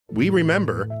We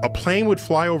remember a plane would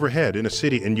fly overhead in a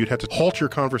city and you'd have to halt your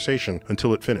conversation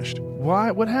until it finished.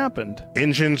 Why? What happened?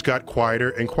 Engines got quieter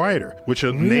and quieter, which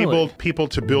enabled people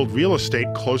to build real estate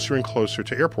closer and closer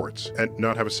to airports and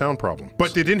not have a sound problem.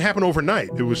 But it didn't happen overnight.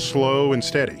 It was slow and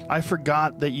steady. I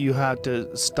forgot that you had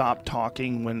to stop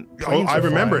talking when Oh, I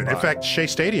remember it. by. In fact, Shea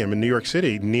Stadium in New York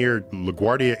City, near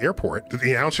LaGuardia Airport,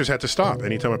 the announcers had to stop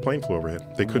anytime a plane flew overhead.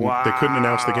 They couldn't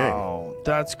announce the game. Wow,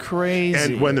 that's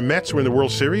crazy. And when the Mets were in the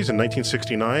World Series in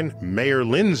 1969, Mayor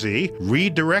Lindsay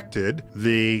redirected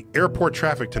the airport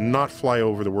traffic to not fly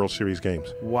over the World Series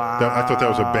games. Wow. I thought that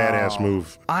was a badass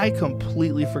move. I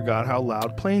completely forgot how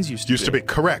loud planes used to be.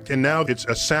 Correct. And now it's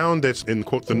a sound that's in,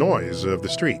 quote, the noise of the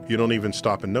street. You don't even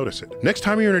stop and notice it. Next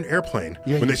time you're in an airplane,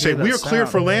 when they say, we are cleared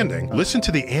for landing, listen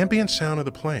to the ambient sound of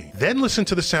the plane. Then listen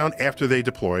to the sound after they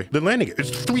deploy the landing gear. It's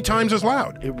 3 times as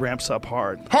loud. It ramps up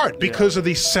hard. Because of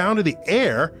the sound of the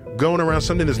air going around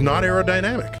something that's not aerodynamic.